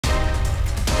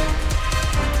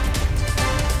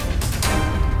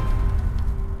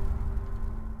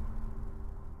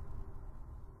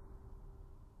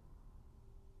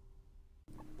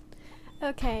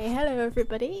Okay, hello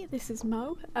everybody, this is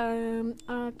Mo.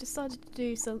 I've decided to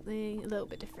do something a little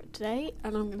bit different today,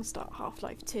 and I'm going to start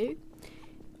Half-Life 2.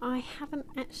 I haven't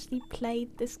actually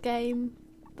played this game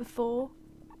before,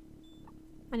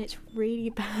 and it's really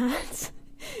bad.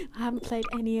 I haven't played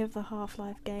any of the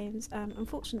Half-Life games.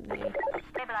 Unfortunately,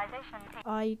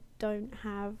 I don't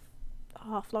have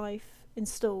Half-Life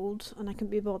installed, and I couldn't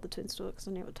be bothered to install it because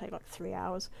I knew it would take like 3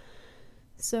 hours.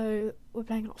 So we're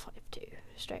playing Half-Life 2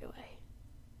 straight away.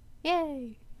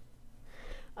 Yay!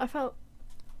 I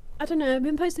don't know, I've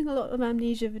been posting a lot of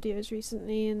Amnesia videos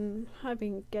recently and I've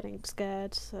been getting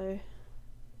scared, so I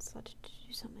decided to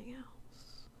do something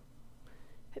else.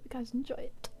 Hope you guys enjoy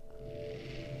it.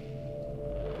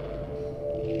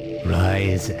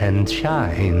 Rise and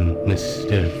shine,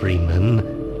 Mr. Freeman.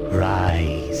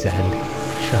 Rise and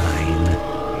shine.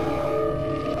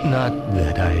 Not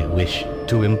that I wish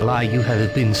to imply you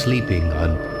have been sleeping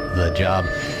on the job.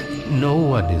 No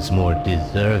one is more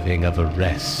deserving of a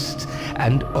rest,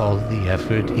 and all the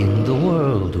effort in the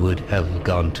world would have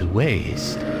gone to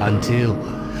waste until...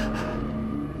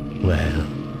 well,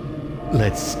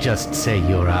 let's just say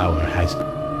your hour has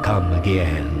come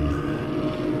again.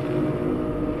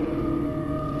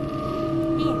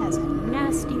 He has a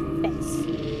nasty face.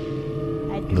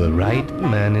 The right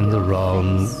man in the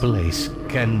wrong place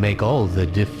can make all the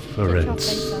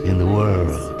difference in the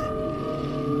world.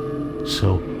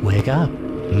 So wake up,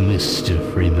 Mr.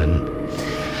 Freeman.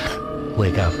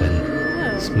 Wake up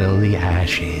and smell the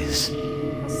ashes. How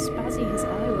spazzy his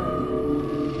eye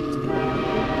went.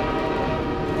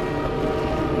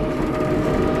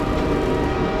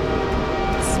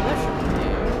 Special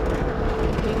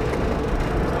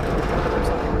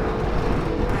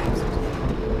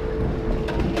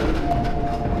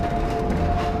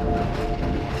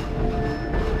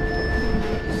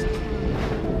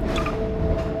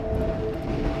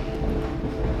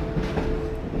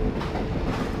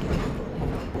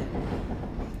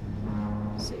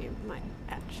so you might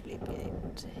actually be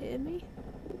able to hear me.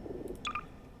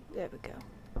 There we go.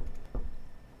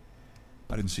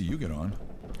 I didn't see you get on.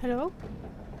 Hello?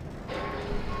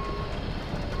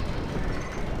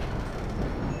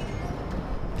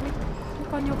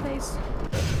 Click on your face.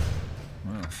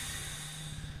 Well,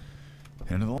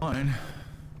 end of the line.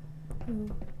 Ooh.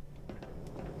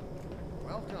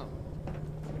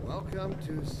 Welcome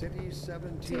to City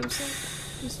 17.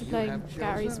 Used to play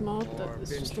Gary's mod, but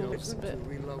this just looks a bit... to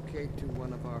relocate to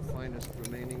one of our finest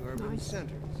remaining urban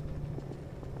centers.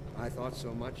 I thought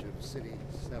so much of City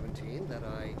 17 that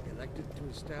I elected to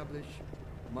establish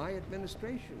my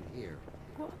administration here.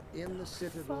 What in the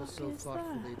citadel so is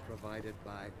thoughtfully that? provided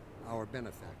by our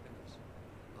benefactors.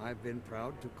 I've been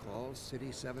proud to call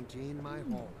City 17 my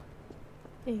home.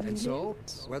 And so,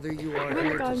 whether you are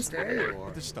here to stay or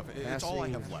This stuff, it's all I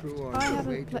have left. through on I your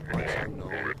haven't way to parts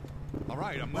unknown, All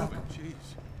right, I'm moving. Jeez.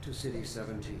 to City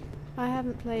 17. I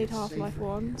haven't played It's Half-Life safer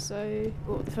 1, so...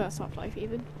 or the first Half-Life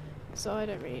even, so I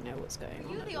don't really know what's going on.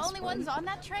 Are you at the this only ones point. on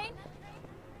that train?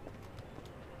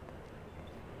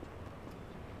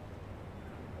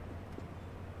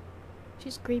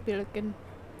 She's creepy looking.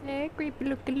 Hey, creepy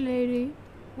looking lady.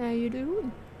 How you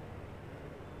doing?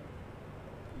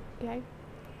 Okay.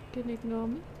 Can you ignore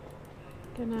me?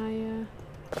 Can I,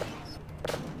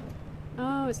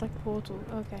 oh, it's like a portal.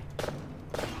 Okay.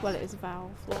 Well, it is a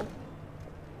valve. Lol.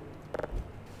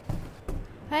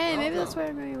 Hey, maybe that's where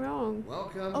I'm going wrong.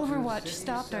 Welcome Overwatch to City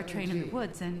stopped our train in the 17.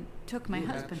 woods and took my You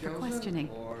have husband for chosen questioning.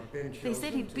 or been They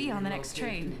said chosen he'd to be on the next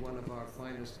relocate train. to one of our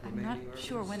finest I'm not remaining urban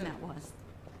sure when that centers. was.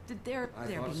 They're I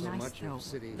be thought so nice much though, of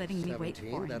City letting me wait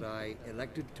 17 for that him. I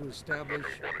elected to establish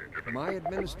my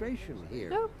administration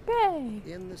here Okay.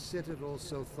 in the citadel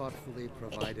so thoughtfully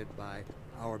provided by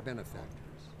our benefactors.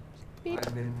 Beep.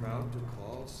 I've been proud to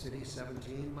call City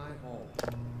 17 my home.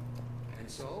 And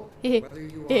so, Eh, whether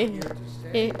you are here to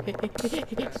stay or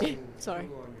passing Sorry.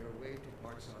 through on your way to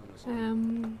parts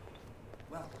unknown,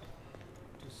 welcome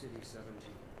to City 17.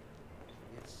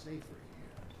 It's safer here.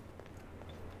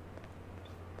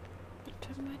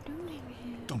 What am I doing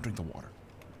here? Don't drink the water.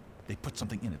 They put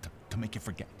something in it to make you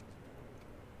forget.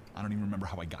 I don't even remember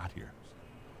how I got here.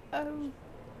 Oh.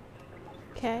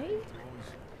 Okay.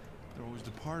 They're always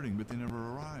departing, but they never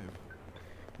arrive.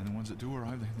 And the ones that do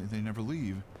arrive, they never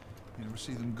leave. You never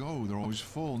see them go. They're always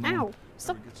full. No Ow! one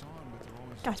Stop! ever gets on, but they're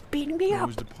always, Guys, beating me they're up!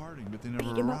 always departing, but they never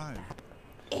Beat him up, arrive. Dad.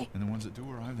 And the ones that do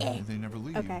arrive, they never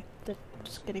leave. Okay, they're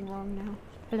just getting wrong now.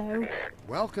 Hello.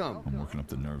 Welcome. I'm working up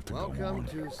the nerve to go Welcome on.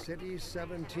 to City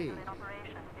 17.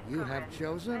 You have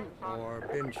chosen, or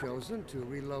been chosen, to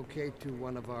relocate to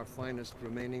one of our finest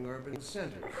remaining urban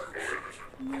centers.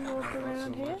 Can we walk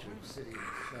around here? Much of City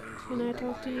 17 Can I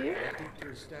talk to you? elected to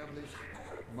establish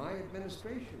my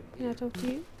administration. Can I talk to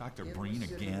you? Dr. Breen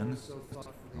again?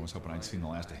 I was hoping I'd seen the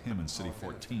last of him in City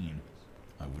 14.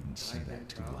 I wouldn't say that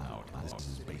too loud. This is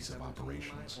his base of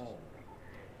operations.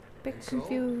 Bit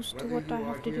confused to what I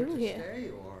have to do here. Stay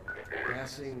or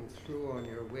passing through on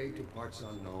your way to parts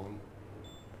unknown.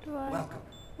 Do I? Welcome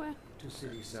Where? to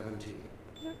City 17.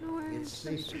 I don't know where I'm It's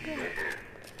supposed to safe.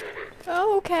 go.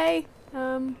 Oh, okay. I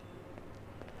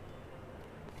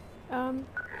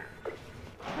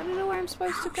don't know where I'm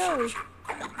supposed to go.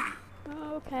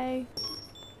 Oh, okay.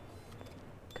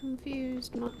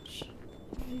 Confused much.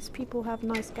 These people have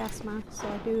nice gas masks, so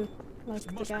I do like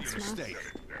the gas mask.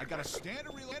 I got a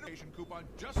standard relocation coupon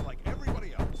just like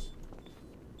everybody else.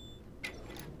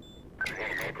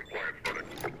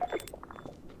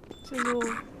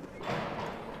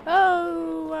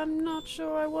 Oh, I'm not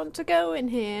sure I want to go in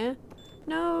here.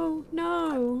 No,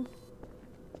 no.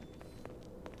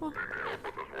 What?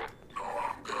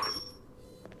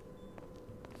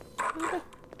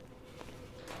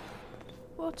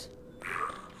 What?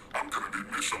 I'm gonna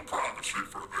need me some privacy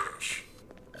for this.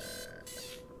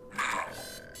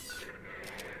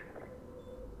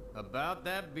 About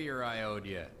that beer I owed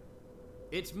you.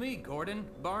 It's me, Gordon,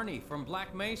 Barney from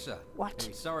Black Mesa. What?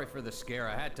 Hey, sorry for the scare.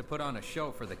 I had to put on a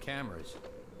show for the cameras.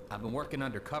 I've been working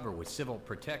undercover with civil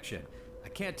protection. I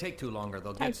can't take too long or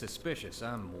they'll get suspicious.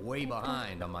 I'm way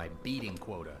behind on my beating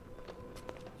quota.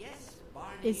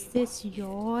 Is this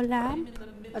your lamp?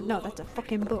 No, that's a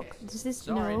fucking book. Is this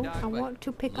Sorry, no? Doc, I but want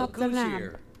to pick look up the who's lamp.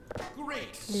 here.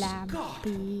 Great Scott!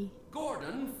 Lampy.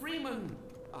 Gordon Freeman!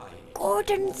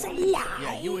 Gordon's alive.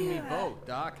 Yeah, you and me both,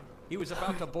 Doc. He was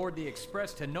about to board the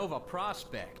express to Nova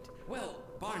Prospect. Well,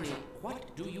 Barney,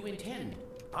 what do you intend?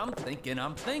 I'm thinking.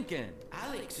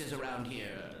 Alex is around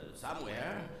here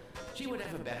somewhere. She would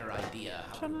have a better idea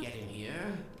how to get in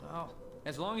here. Well,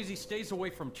 as long as he stays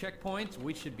away from checkpoints,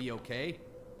 we should be okay.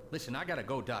 Listen, I gotta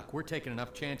go, Doc. We're taking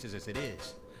enough chances as it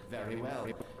is. Very well.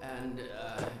 And,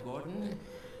 Gordon,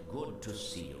 good to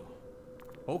see you.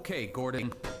 Okay,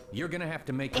 Gordon. You're gonna have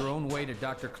to make your own way to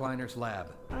Dr. Kleiner's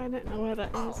lab. I don't know where that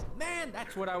is. Oh, man,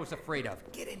 that's what I was afraid of.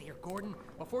 Get in here, Gordon,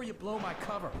 before you blow my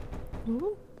cover.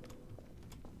 Ooh.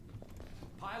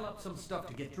 Pile up some stuff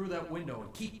to get through that window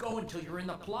and keep going till you're in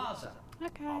the plaza.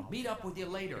 Okay. I'll meet up with you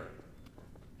later.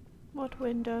 What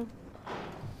window?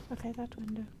 Okay, that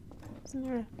window. Isn't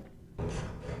there a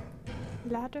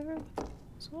ladder of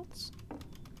sorts?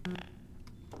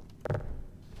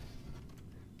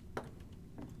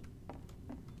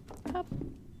 Up.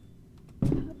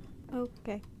 Up.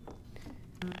 Okay.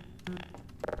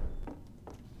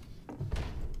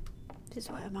 This is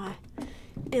where my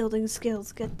building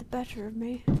skills get the better of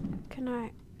me. Can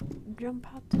I jump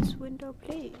out this window,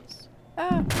 please?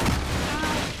 Oh!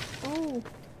 Ow.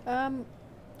 Oh!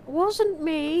 Wasn't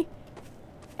me.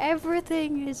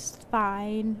 Everything is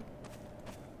fine.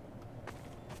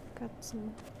 Got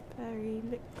some very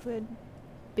liquid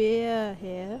beer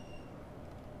here.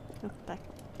 Look like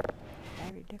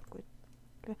very liquid.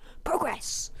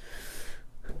 Progress!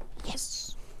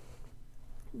 Yes!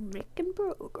 Making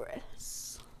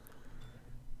progress.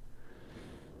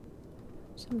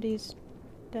 Somebody's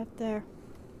up there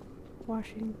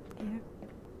washing here.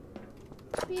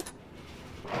 Beep.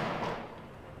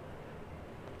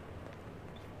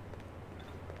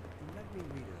 Let me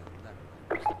read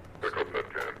a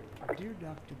letter. Dear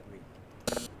Dr. Green,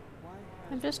 why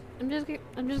has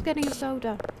I'm just getting a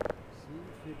soda. seen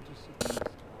fit to suggest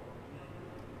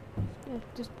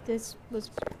Yeah, this was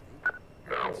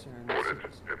concerned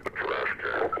citizen?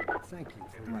 Thank you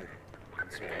for writing.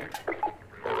 Concern.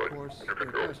 Of course, your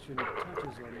question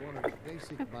touches on one of the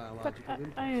basic but biological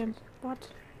impulses, I am what?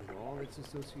 with all its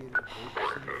associated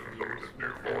hopes and fears for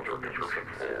the future of the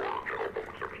species.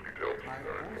 I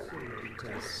also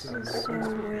detect some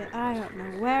So I don't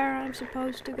know where I'm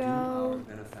supposed to Do our go.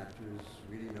 benefactors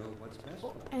really know what's best for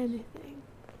us? Anything.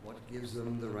 What gives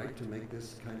them the right to make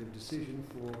this kind of decision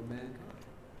for mankind?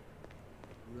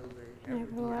 Will they ever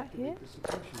Never right here. deactivate the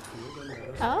suppression field and let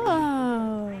us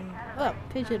Oh, oh,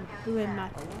 pigeon blew in my I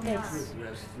want you to face.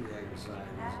 address the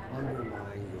anxieties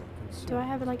underlying your concern. Do I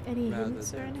have like any rather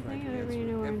hints or than anything? try I to don't really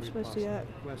answer know where I'm every supposed to go.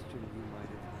 possible question you might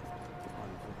have left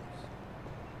unvoiced.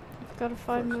 I've got to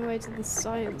find my way to the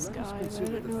science Let guy, us but I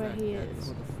consider don't the know where fact he that is.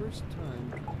 For the first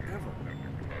time ever,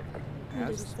 What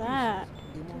as is a that?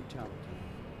 species, immortality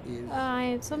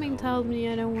is something tells me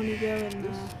I don't want to go in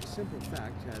this there. simple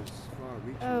fact has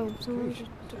far-reaching Oh, someone implications.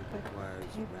 just took It my requires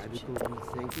picture. radical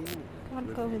rethinking and Can't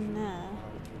go in revision there. of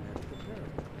our genetic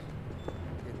imperatives.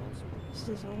 It also This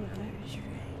is all very strange.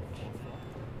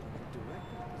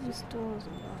 These doors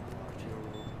are locked.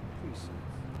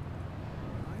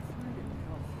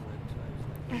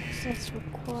 Access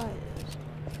required.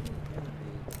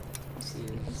 Is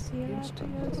he allowed to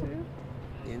go through?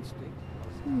 Instinct.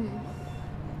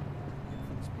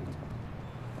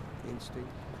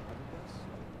 Instinct guided us,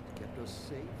 kept us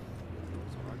safe in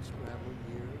those hard-scrabble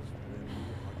years when we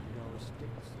hardened our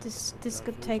sticks. This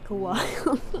could take a while.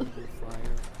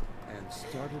 Fire and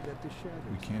started at the shadows.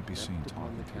 We can't be seen left upon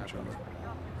talking the to each cabin's other.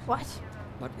 walls. What?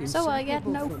 But So I get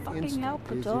inseparable no from fucking instinct help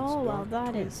is at its all? Well, dark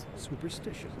that twin, is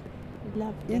superstition.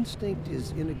 lovely. Instinct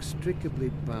is inextricably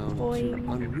bound Boing.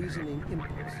 to unreasoning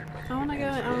impulses. I wanna go.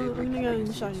 And I'm today we gonna go in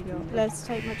the trace shiny its door. true Let's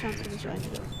take my chance with the shiny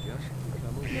just door.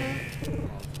 become aware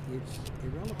of its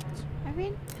irrelevance. I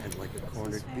mean, And like a this is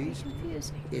cornered very beast,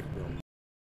 confusing. it will.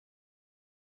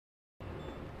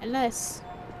 Unless,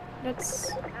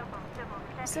 let's.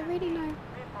 Is there really no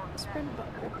sprint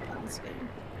button in this game?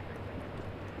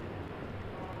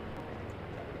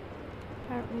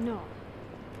 Apparently not.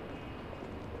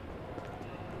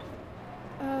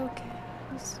 Okay,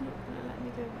 it's not gonna let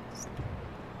me go west.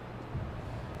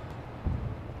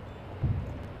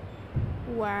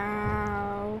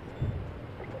 Wow.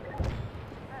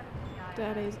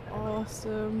 That is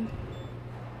awesome.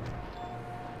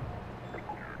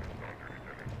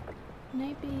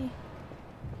 Maybe.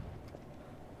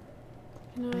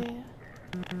 Can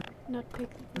I not pick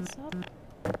this up?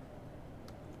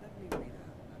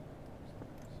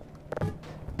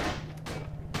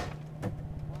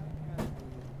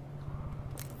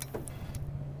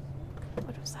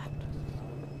 What was that?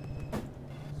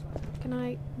 Can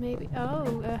I maybe?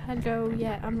 Oh, hello.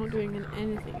 Yeah, I'm not doing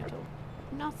anything at all.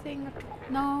 Nothing at all.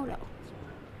 No, no.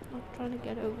 Not trying to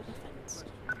get over the fence.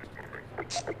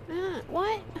 Ah,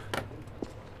 what?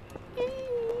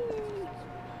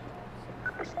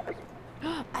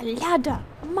 A ladder!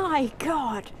 My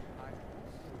god!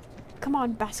 Come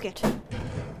on, basket.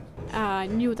 I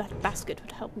knew that basket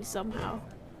would help me somehow.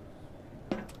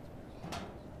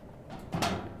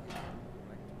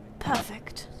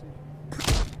 Perfect.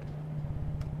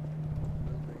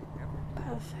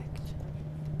 Perfect.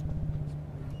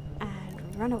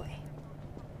 And run away.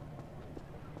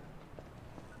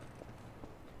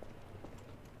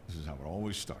 This is how it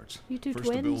always starts. You two First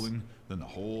the twins? building, then the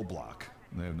whole block.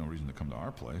 They have no reason to come to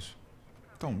our place.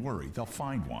 Don't worry, they'll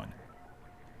find one.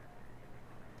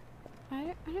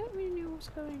 I don't really know what's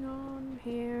going on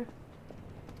here.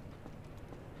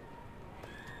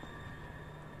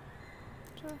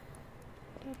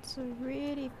 That's a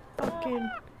really fucking...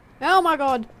 Oh my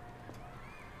god!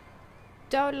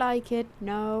 Don't like it.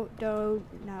 No, don't.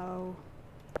 No.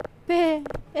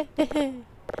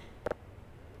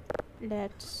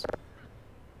 Let's...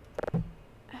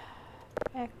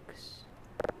 X...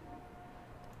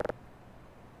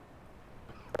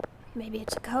 Maybe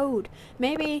it's a code.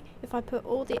 Maybe if I put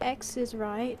all the X's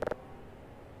right...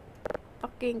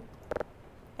 Fucking...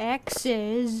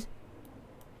 X's...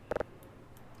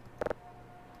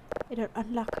 It'll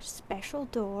unlock a special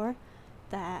door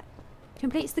that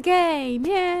completes the game.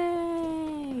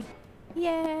 Yay!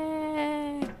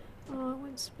 Yay! Oh, it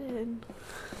won't spin.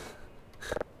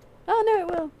 Oh no, it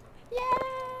will.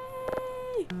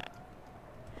 Yay!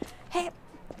 Hey!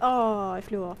 Oh, I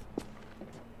flew off.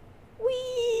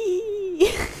 Whee!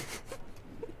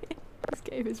 This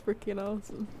game is freaking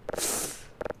awesome.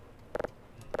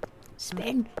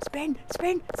 Spin! Spin!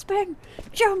 Spin! Spin!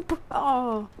 Jump!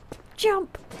 Oh!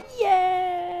 Jump!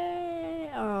 Yay!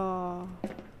 Oh,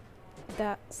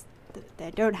 that's they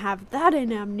don't have that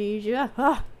in Amnesia.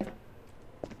 Ah.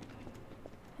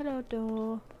 Hello,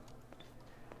 door.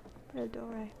 Hello,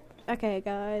 door. Okay,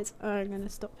 guys, I'm gonna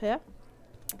stop here.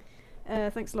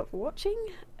 Thanks a lot for watching.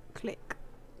 Click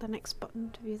the next button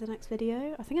to view the next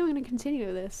video. I think I'm gonna continue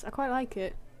with this. I quite like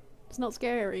it. It's not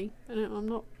scary, and I'm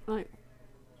not like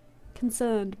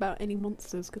concerned about any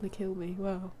monsters gonna kill me.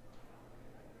 Well.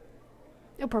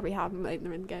 You'll probably have them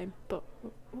later in the game, but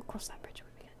we'll cross that bridge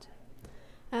when we get to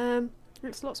it.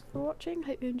 Thanks lots for watching.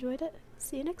 Hope you enjoyed it.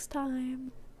 See you next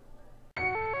time.